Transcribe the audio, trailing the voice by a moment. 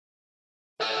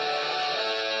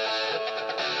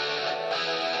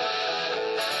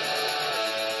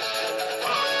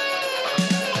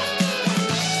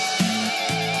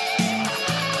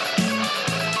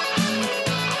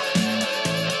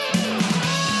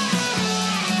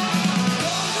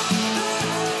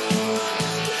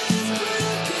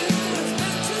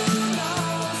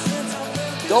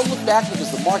Don't look back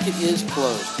because the market is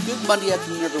closed. Good Monday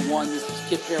afternoon, everyone. This is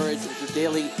Kip Herriage with your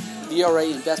daily VRA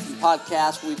investing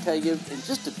podcast. We tell you in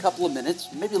just a couple of minutes,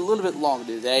 maybe a little bit longer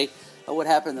today, what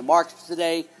happened in the markets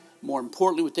today. More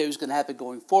importantly, what what's going to happen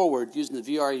going forward using the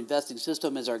VRA investing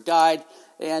system as our guide.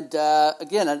 And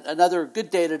again, another good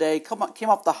day today. Came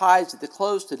off the highs at the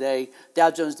close today. Dow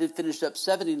Jones did finish up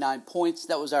 79 points.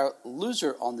 That was our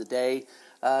loser on the day.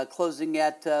 Closing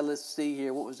at, let's see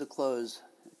here, what was the close?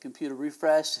 Computer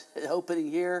refresh, opening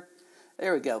here.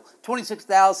 There we go,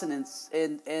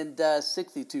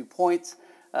 26,062 points.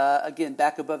 Again,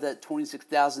 back above that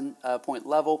 26,000 point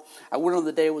level. Our winner on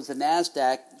the day was the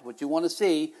NASDAQ, what you want to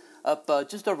see, up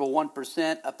just over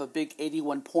 1%, up a big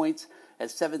 81 points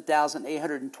at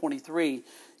 7,823. If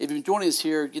you've been joining us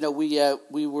here, you know,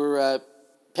 we were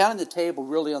pounding the table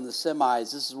really on the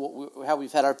semis. This is how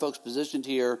we've had our folks positioned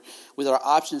here with our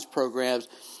options programs.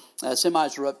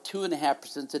 Semis are up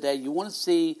 2.5% today. You want to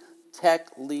see tech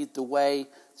lead the way.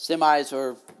 Semis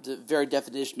are the very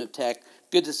definition of tech.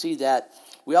 Good to see that.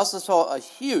 We also saw a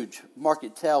huge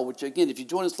market tail, which again, if you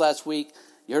joined us last week,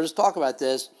 you heard us talk about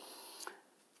this.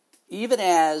 Even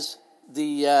as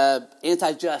the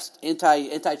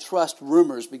antitrust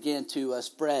rumors began to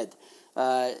spread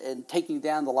and taking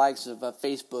down the likes of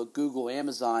Facebook, Google,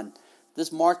 Amazon,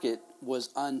 this market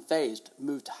was unfazed,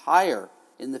 moved higher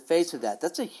in the face of that.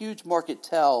 That's a huge market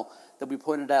tell that we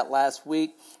pointed out last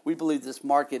week. We believe this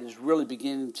market is really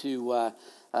beginning to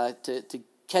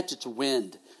catch its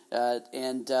wind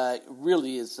and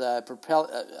really is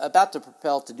about to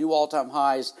propel to new all-time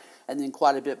highs and then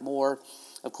quite a bit more.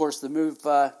 Of course, the move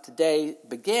today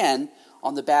began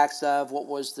on the backs of what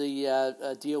was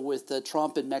the deal with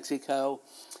Trump in Mexico.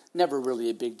 Never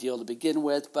really a big deal to begin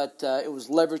with, but it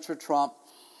was leverage for Trump.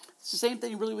 It's the same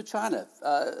thing really with China.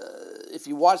 If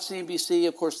you watch CNBC,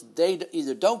 of course, they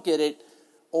either don't get it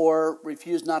or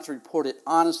refuse not to report it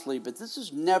honestly, but this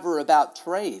is never about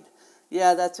trade.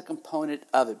 Yeah, that's a component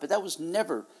of it, but it has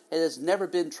never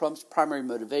been Trump's primary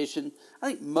motivation. I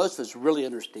think most of us really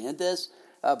understand this,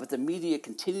 but the media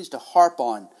continues to harp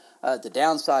on the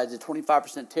downside, the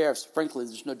 25% tariffs. Frankly,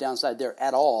 there's no downside there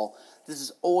at all. This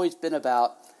has always been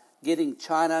about getting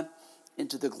China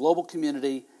into the global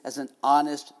community as an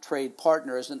honest trade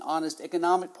partner, as an honest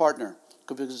economic partner.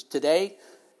 Because today,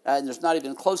 and there's not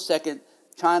even a close second,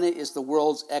 China is the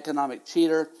world's economic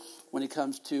cheater when it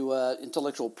comes to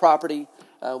intellectual property,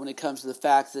 when it comes to the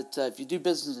fact that if you do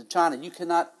business in China, you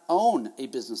cannot own a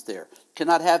business there,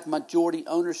 cannot have majority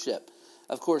ownership.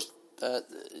 Of course,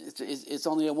 it's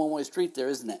only a one-way street there,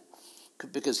 isn't it?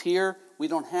 Because here, we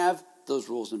don't have those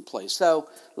rules in place. So,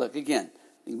 look, again,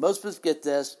 most of us get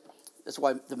this. That's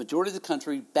why the majority of the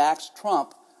country backs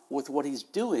Trump with what he's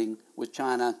doing with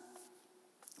China,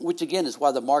 which again is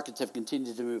why the markets have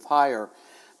continued to move higher.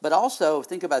 But also,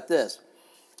 think about this.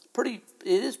 We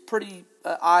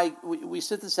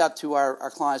sent this out to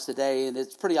our clients today, and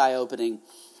it's pretty eye-opening.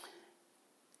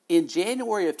 In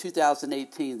January of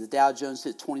 2018, the Dow Jones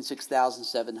hit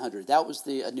 26,700. That was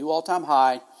a new all-time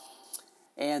high,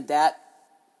 and that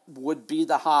would be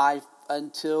the high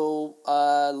until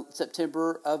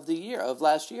September of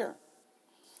last year.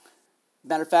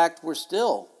 Matter of fact, we're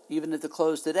still, even at the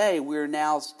close today, we're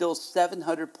now still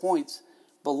 700 points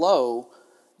below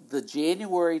the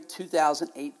January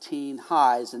 2018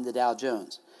 highs in the Dow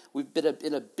Jones. We've been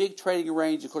in a big trading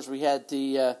range. Of course, we had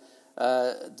the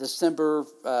December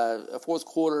fourth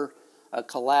quarter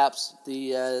collapse,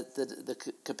 the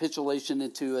capitulation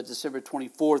into December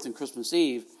 24th and Christmas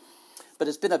Eve. But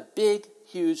it's been a big,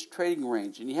 huge trading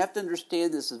range. And you have to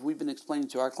understand this, as we've been explaining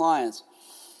to our clients.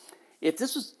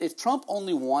 If Trump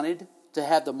only wanted to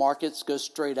have the markets go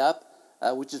straight up,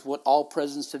 which is what all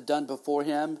presidents have done before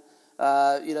him,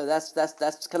 that's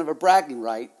kind of a bragging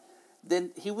right, then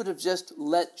he would have just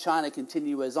let China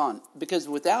continue as on. Because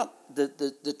without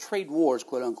the trade wars,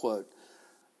 quote unquote,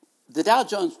 the Dow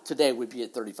Jones today would be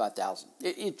at 35,000.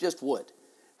 It just would.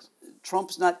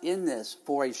 Trump's not in this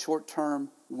for a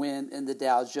short-term win in the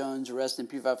Dow Jones or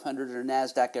S&P 500 or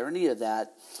NASDAQ or any of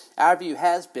that. Our view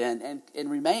has been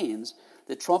and remains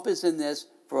that Trump is in this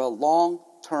for a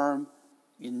long-term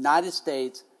United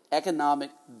States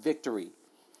economic victory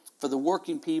for the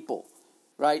working people,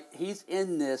 right? He's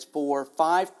in this for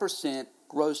 5%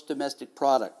 gross domestic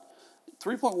product.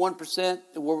 3.1%,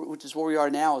 which is where we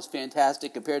are now, is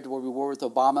fantastic compared to where we were with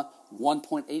Obama.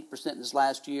 1.8% this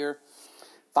last year.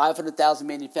 500,000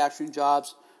 manufacturing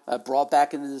jobs brought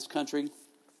back into this country.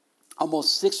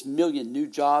 Almost 6 million new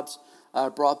jobs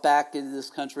brought back into this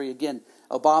country. Again,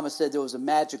 Obama said there was a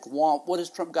magic wand. What has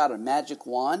Trump got, a magic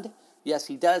wand? Yes,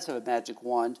 he does have a magic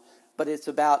wand, but it's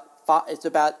about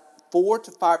 4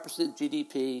 to 5%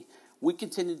 GDP. We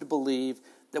continue to believe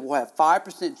that we'll have 5%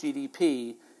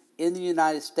 GDP in the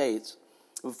United States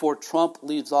before Trump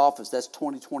leaves office. That's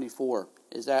 2024,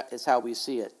 is how we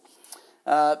see it.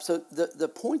 So the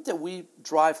point that we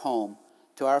drive home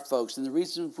to our folks, and the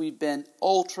reason we've been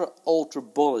ultra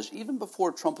bullish, even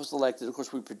before Trump was elected, of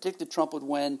course, we predicted Trump would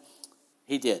win.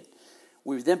 He did.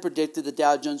 We then predicted the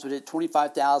Dow Jones would hit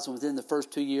 25,000 within the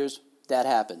first 2 years. That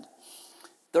happened.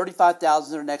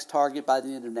 35,000 is our next target by the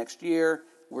end of next year.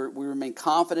 We remain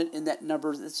confident in that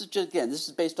number. This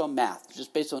is based on math,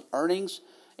 just based on earnings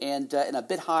and a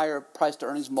bit higher price to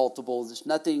earnings multiple. There's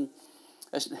nothing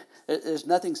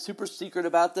super secret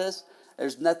about this.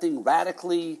 There's nothing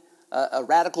a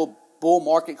radical bull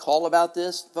market call about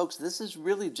this, folks. This is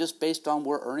really just based on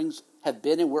where earnings have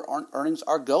been and where earnings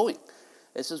are going.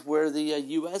 This is where the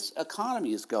U.S.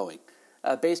 economy is going,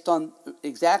 based on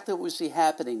exactly what we see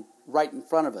happening right in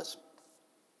front of us.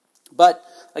 But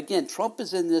again, Trump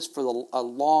is in this for a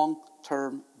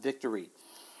long-term victory.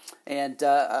 And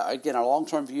again, our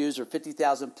long-term views are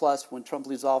 50,000 plus when Trump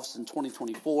leaves office in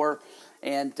 2024.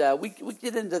 And we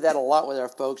get into that a lot with our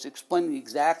folks, explaining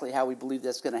exactly how we believe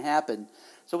that's going to happen.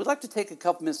 So we'd like to take a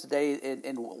couple minutes today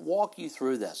and walk you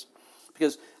through this,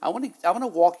 because I want to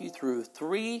walk you through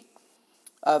three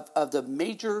of the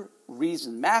major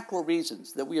reasons, macro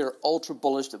reasons that we are ultra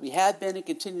bullish, that we have been and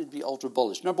continue to be ultra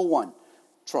bullish. Number one,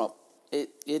 Trump.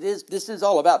 This is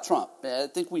all about Trump. I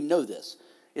think we know this.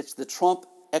 It's the Trump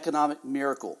economic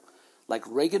miracle. Like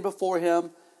Reagan before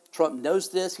him, Trump knows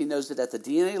this. He knows it at the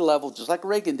DNA level, just like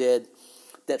Reagan did,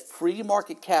 that free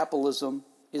market capitalism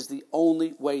is the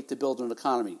only way to build an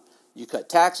economy. You cut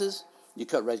taxes, you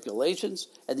cut regulations,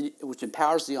 which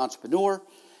empowers the entrepreneur,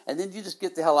 and then you just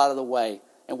get the hell out of the way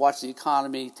and watch the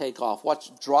economy take off. Watch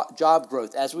job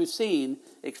growth, as we've seen,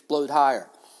 explode higher,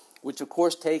 which of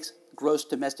course takes gross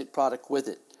domestic product with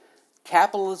it.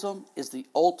 Capitalism is the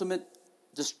ultimate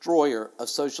destroyer of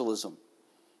socialism.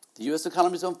 The U.S.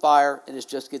 economy is on fire, and it's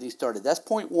just getting started. That's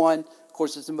point one. Of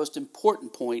course, it's the most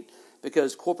important point,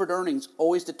 because corporate earnings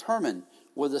always determine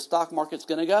where the stock market's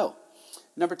going to go.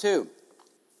 Number two,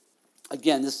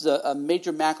 again, this is a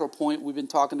major macro point we've been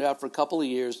talking about for a couple of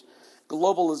years.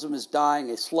 Globalism is dying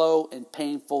a slow and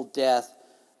painful death.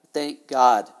 Thank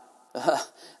God.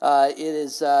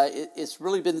 It's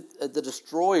really been the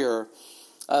destroyer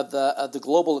of the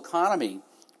global economy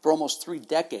for almost 3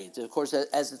 decades. And of course,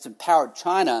 as it's empowered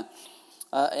China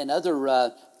and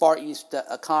other Far East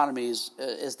economies,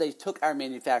 as they took our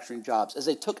manufacturing jobs, as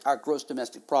they took our gross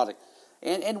domestic product,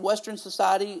 and Western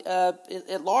society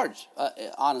at large,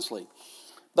 honestly.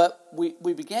 But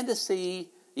we began to see,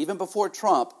 even before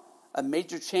Trump, a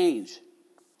major change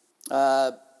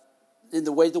in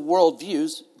the way the world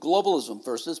views globalism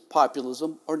versus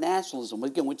populism or nationalism,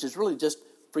 again, which is really just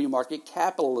free market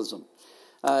capitalism.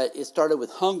 It started with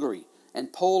Hungary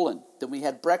and Poland. Then we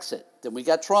had Brexit. Then we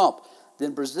got Trump.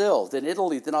 Then Brazil. Then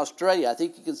Italy. Then Australia. I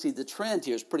think you can see the trend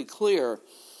here is pretty clear.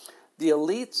 The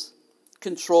elites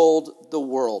controlled the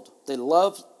world. They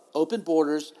loved open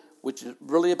borders, which is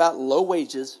really about low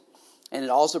wages. And it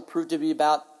also proved to be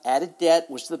about added debt,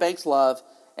 which the banks love.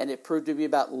 And it proved to be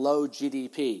about low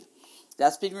GDP.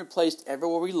 That's being replaced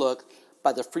everywhere we look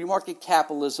by the free market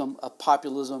capitalism of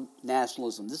populism,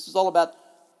 nationalism. This is all about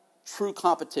true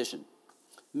competition.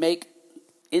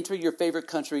 Enter your favorite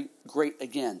country great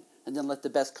again, and then let the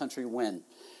best country win.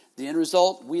 The end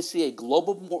result, we see a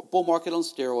global bull market on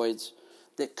steroids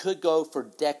that could go for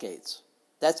decades.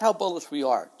 That's how bullish we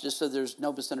are, just so there's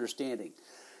no misunderstanding.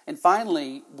 And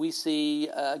finally, we see,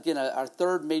 again, our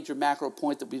third major macro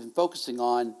point that we've been focusing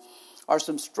on are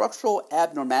some structural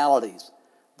abnormalities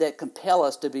that compel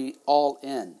us to be all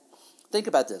in. Think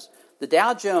about this. The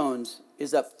Dow Jones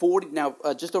is up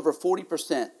just over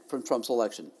 40% from Trump's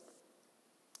election.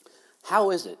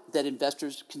 How is it that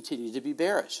investors continue to be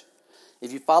bearish?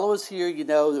 If you follow us here, you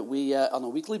know that we, on a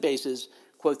weekly basis,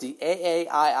 quote the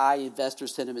AAII Investor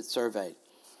Sentiment Survey.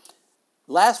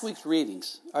 Last week's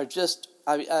readings are just,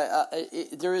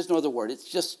 there is no other word. It's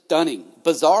just stunning,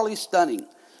 bizarrely stunning,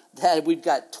 that we've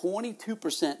got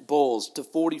 22% bulls to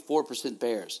 44%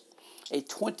 bears. A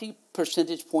 20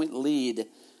 percentage point lead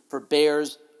for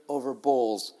bears over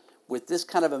bulls with this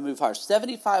kind of a move higher.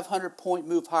 7,500 point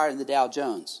move higher in the Dow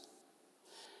Jones.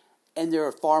 And there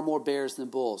are far more bears than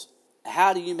bulls.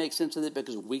 How do you make sense of it?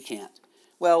 Because we can't.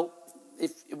 Well,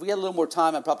 if we had a little more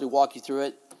time, I'd probably walk you through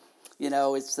it. You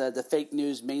know, it's the fake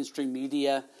news mainstream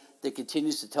media that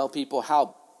continues to tell people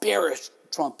how bearish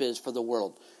Trump is for the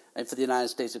world and for the United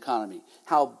States economy,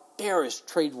 how bearish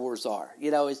trade wars are.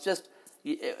 You know, it's just,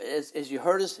 as you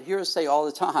hear us say all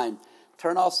the time,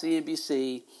 turn off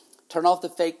CNBC, turn off the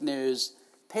fake news,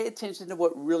 pay attention to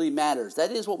what really matters.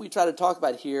 That is what we try to talk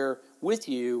about here with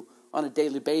you on a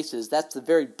daily basis. That's the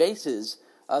very basis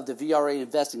of the VRA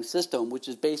investing system, which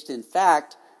is based in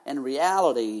fact and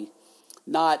reality,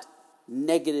 not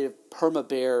negative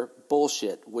perma-bear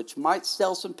bullshit, which might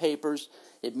sell some papers.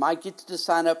 It might get you to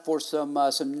sign up for some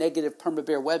negative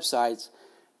perma-bear websites,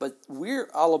 but we're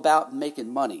all about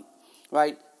making money,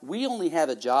 right? We only have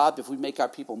a job if we make our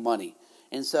people money.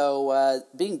 And so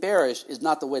being bearish is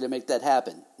not the way to make that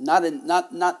happen.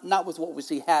 Not with what we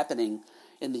see happening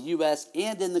in the U.S.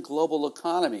 and in the global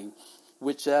economy,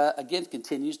 which, again,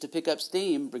 continues to pick up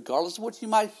steam. Regardless of what you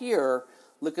might hear,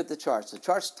 look at the charts. The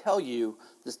charts tell you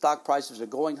the stock prices are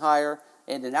going higher,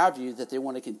 and in our view, that they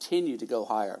want to continue to go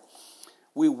higher.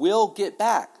 We will get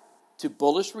back to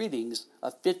bullish readings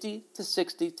of 50 to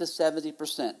 60 to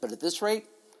 70%. But at this rate,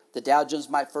 the Dow Jones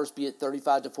might first be at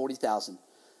 35 to 40,000.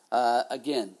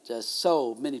 Again, just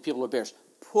so many people are bearish,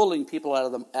 pulling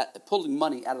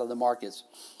money out of the markets.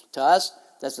 To us,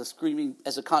 that's a screaming,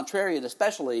 as a contrarian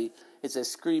especially, it's a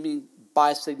screaming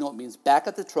buy signal. It means back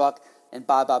at the truck and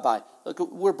buy. Look,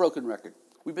 we're a broken record.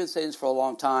 We've been saying this for a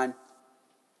long time,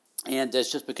 and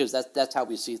it's just because that's how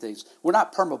we see things. We're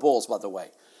not perma bulls, by the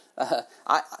way.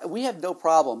 We have no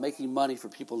problem making money for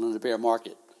people in the bear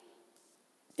market,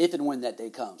 if and when that day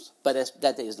comes. But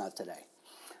that day is not today.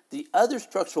 The other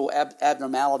structural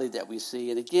abnormality that we see,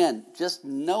 and again,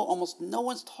 almost no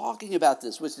one's talking about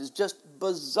this, which is just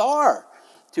bizarre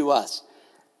to us.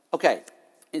 Okay,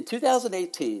 in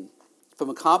 2018, from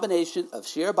a combination of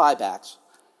share buybacks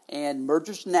and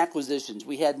mergers and acquisitions,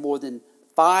 we had more than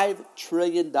 $5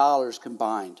 trillion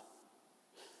combined.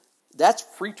 That's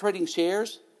free trading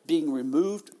shares being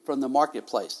removed from the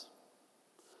marketplace.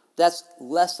 That's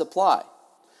less supply.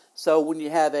 So when you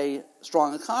have a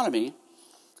strong economy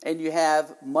and you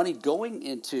have money going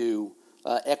into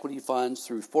equity funds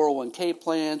through 401k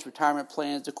plans, retirement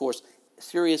plans, of course,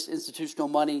 serious institutional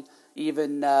money,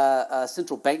 even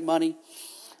central bank money,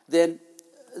 then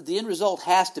the end result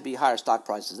has to be higher stock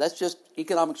prices. That's just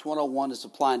economics 101 is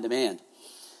supply and demand.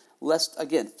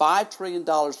 Again, $5 trillion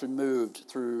removed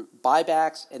through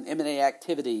buybacks and M&A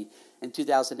activity in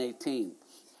 2018.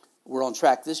 We're on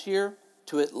track this year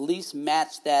to at least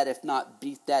match that, if not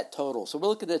beat that total. So we're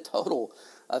looking at a total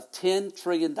of $10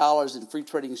 trillion in free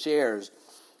trading shares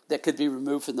that could be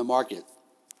removed from the market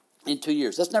in 2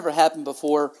 years. That's never happened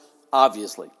before,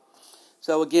 obviously.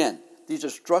 So again, these are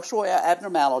structural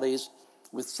abnormalities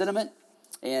with sentiment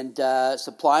and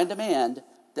supply and demand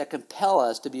that compel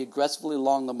us to be aggressively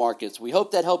long the markets. We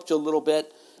hope that helped you a little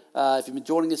bit. If you've been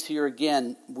joining us here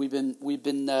again, we've been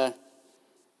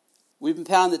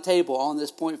pounding the table on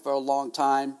this point for a long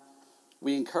time.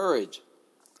 We encourage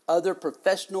other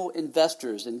professional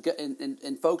investors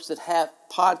and folks that have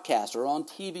podcasts or on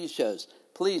TV shows,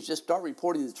 please just start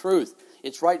reporting the truth.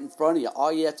 It's right in front of you.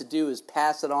 All you have to do is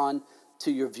pass it on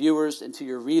to your viewers and to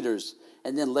your readers,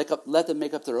 and then let them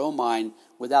make up their own mind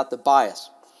without the bias.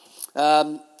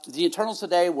 The internals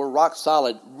today were rock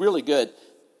solid, really good.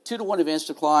 2-to-1 advanced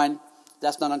decline,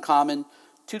 that's not uncommon.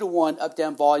 2-to-1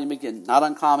 up-down volume, again, not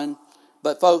uncommon.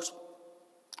 But folks,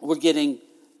 we're getting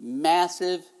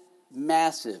massive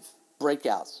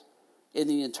breakouts in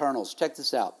the internals. Check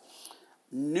this out.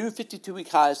 New 52-week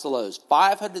highs to lows.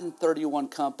 531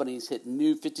 companies hit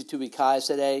new 52-week highs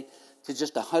today to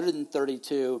just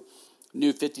 132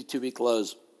 new 52-week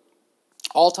lows.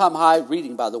 All-time high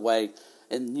reading, by the way,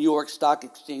 in New York Stock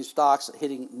Exchange stocks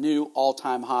hitting new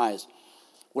all-time highs.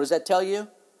 What does that tell you?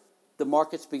 The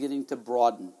market's beginning to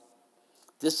broaden.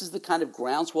 This is the kind of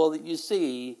groundswell that you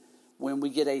see when we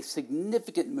get a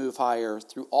significant move higher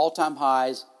through all-time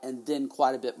highs and then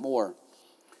quite a bit more.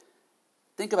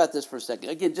 Think about this for a second.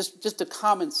 Again, just a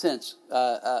common sense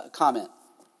comment.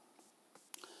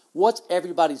 What's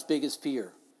everybody's biggest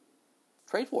fear?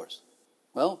 Trade wars.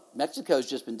 Well, Mexico's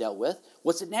just been dealt with.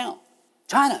 What's it now?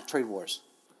 China trade wars.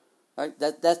 Right?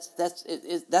 That's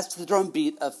the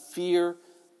drumbeat of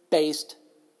fear-based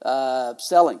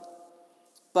selling.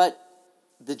 But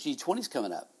the G20 is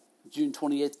coming up, June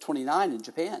 28th, 29 in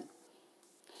Japan.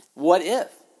 What if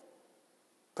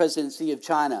President Xi of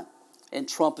China and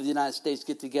Trump of the United States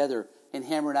get together and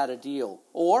hammer out a deal?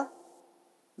 Or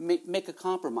make a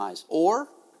compromise? Or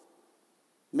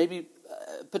maybe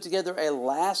put together a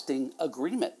lasting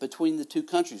agreement between the two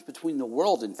countries, between the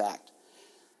world, in fact.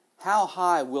 How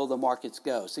high will the markets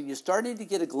go? So you're starting to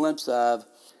get a glimpse of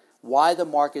why the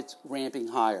market's ramping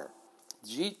higher.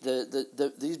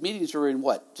 These meetings are in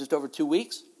what? Just over 2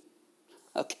 weeks?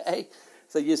 Okay.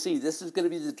 So you see, this is going to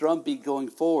be the drumbeat going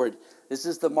forward. This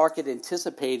is the market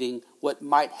anticipating what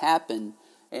might happen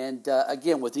And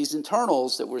again, with these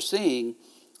internals that we're seeing,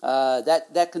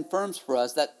 that confirms for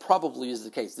us that probably is the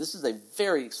case. This is a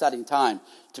very exciting time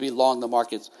to be long the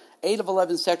markets. 8 of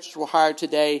 11 sectors were higher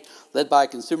today, led by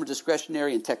consumer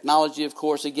discretionary and technology, of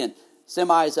course. Again,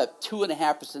 semi is up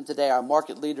 2.5% today. Our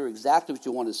market leader, exactly what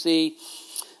you want to see.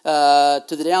 To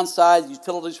the downside,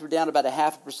 utilities were down about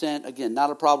 0.5%. Again,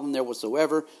 not a problem there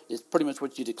whatsoever. It's pretty much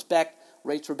what you'd expect.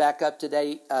 Rates were back up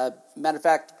today. Matter of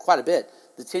fact, quite a bit.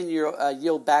 The 10-year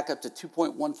yield back up to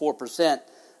 2.14%.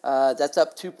 That's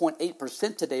up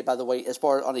 2.8% today, by the way, as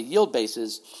far as on a yield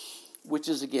basis, which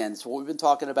is, again, it's what we've been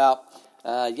talking about.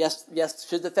 Yes,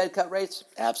 should the Fed cut rates?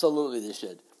 Absolutely they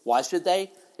should. Why should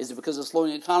they? Is it because of a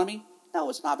slowing economy? No,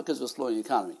 it's not because of a slowing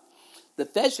economy. The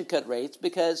Fed should cut rates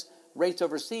because rates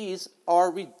overseas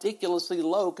are ridiculously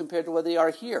low compared to where they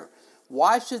are here.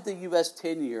 Why should the U.S.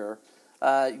 10-year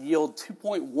yield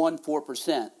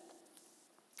 2.14%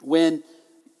 when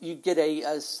you get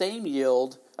a same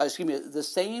yield, the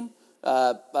same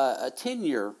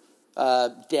 10-year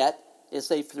debt is,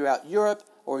 say, throughout Europe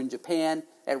or in Japan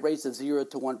at rates of 0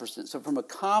 to 1%. So from a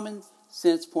common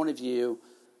sense point of view,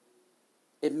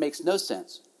 it makes no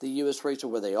sense. The U.S. rates are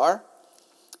where they are.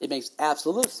 It makes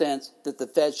absolute sense that the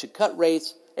Fed should cut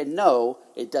rates, and no,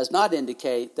 it does not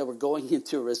indicate that we're going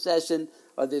into a recession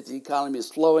or that the economy is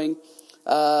slowing.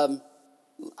 I'm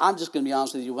just going to be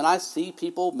honest with you. When I see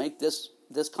people make this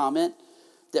comment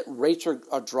that rates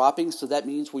are dropping, so that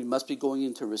means we must be going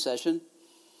into a recession,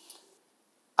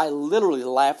 I literally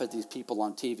laugh at these people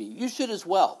on TV. You should as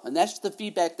well, and that's the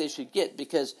feedback they should get,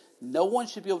 because no one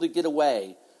should be able to get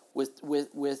away with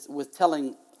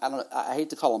telling, I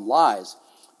hate to call them lies,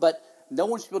 but no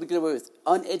one should be able to get away with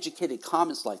uneducated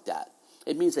comments like that.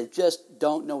 It means they just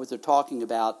don't know what they're talking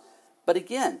about. But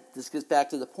again, this gets back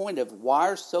to the point of why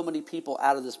are so many people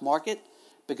out of this market?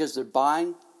 Because they're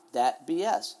buying that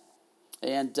BS.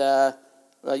 And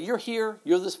you're here,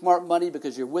 you're the smart money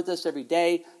because you're with us every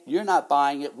day. You're not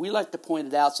buying it. We like to point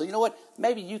it out. So you know what?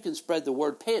 Maybe you can spread the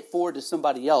word, pay it forward to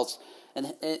somebody else,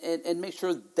 and make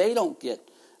sure they don't get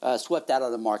swept out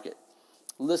of the market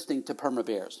listening to Perma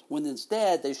Bears, when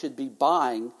instead they should be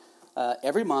buying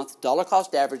every month, dollar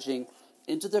cost averaging,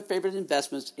 into their favorite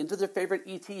investments, into their favorite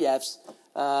ETFs,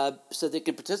 so they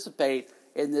can participate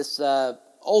in this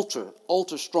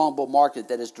ultra strong bull market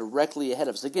that is directly ahead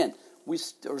of us. Again, we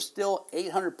are still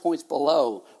 800 points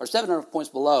below, or 700 points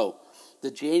below,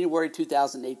 the January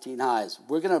 2018 highs.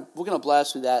 We're gonna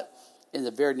blast through that in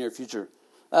the very near future.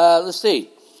 Let's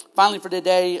see. Finally for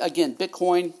today, again,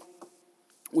 Bitcoin.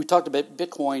 We talked about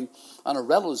Bitcoin on a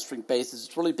relative strength basis.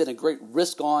 It's really been a great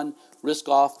risk-on,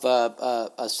 risk-off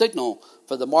signal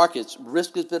for the markets.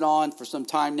 Risk has been on for some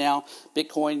time now.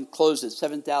 Bitcoin closed at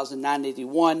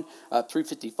 7,981,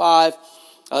 355.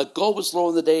 Gold was low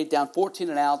in the day, down 14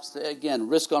 an ounce. Again,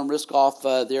 risk-on, risk-off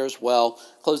there as well,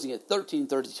 closing at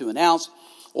 13.32 an ounce.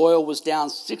 Oil was down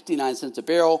 69 cents a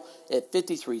barrel at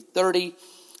 53.30.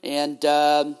 And,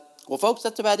 well, folks,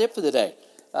 that's about it for the day.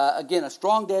 Again, a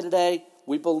strong day today.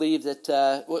 We believe that,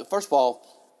 first of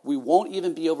all, we won't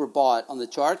even be overbought on the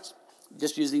charts,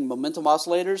 just using momentum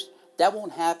oscillators. That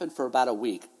won't happen for about a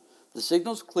week. The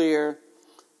signal's clear.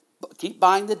 Keep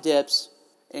buying the dips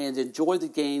and enjoy the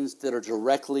gains that are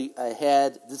directly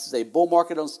ahead. This is a bull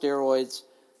market on steroids.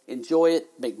 Enjoy it.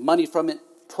 Make money from it.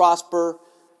 Prosper.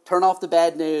 Turn off the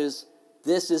bad news.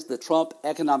 This is the Trump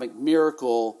economic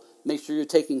miracle. Make sure you're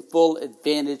taking full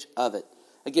advantage of it.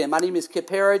 Again, my name is Kip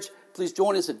Herriage. Please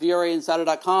join us at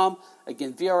VRAinsider.com.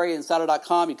 Again,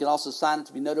 VRAinsider.com. You can also sign up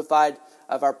to be notified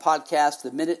of our podcast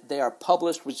the minute they are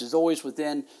published, which is always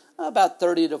within about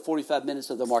 30 to 45 minutes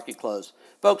of the market close.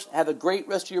 Folks, have a great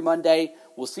rest of your Monday.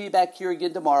 We'll see you back here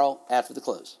again tomorrow after the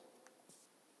close.